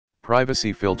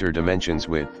Privacy filter dimensions: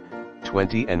 width,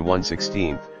 20 and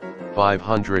 1/16,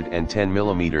 510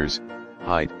 mm,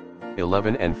 height,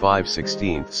 11 and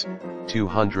 5/16,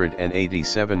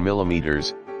 287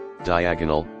 mm,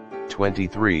 diagonal,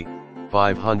 23,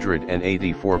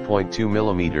 584.2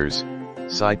 mm.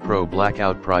 SightPro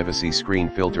Blackout Privacy Screen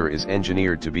Filter is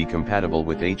engineered to be compatible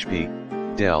with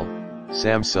HP, Dell,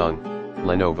 Samsung,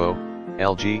 Lenovo,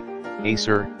 LG,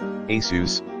 Acer,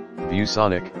 Asus,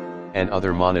 ViewSonic, and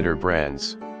other monitor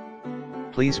brands.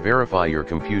 Please verify your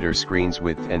computer screen's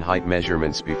width and height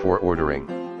measurements before ordering.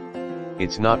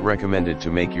 It's not recommended to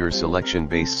make your selection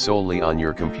based solely on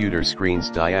your computer screen's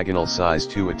diagonal size.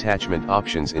 2 attachment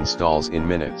options installs in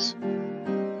minutes.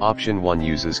 Option 1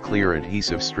 uses clear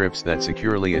adhesive strips that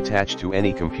securely attach to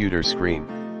any computer screen.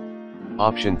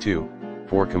 Option 2,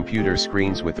 for computer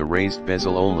screens with a raised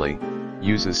bezel only,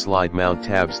 uses slide mount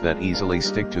tabs that easily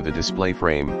stick to the display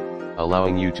frame,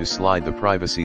 allowing you to slide the privacy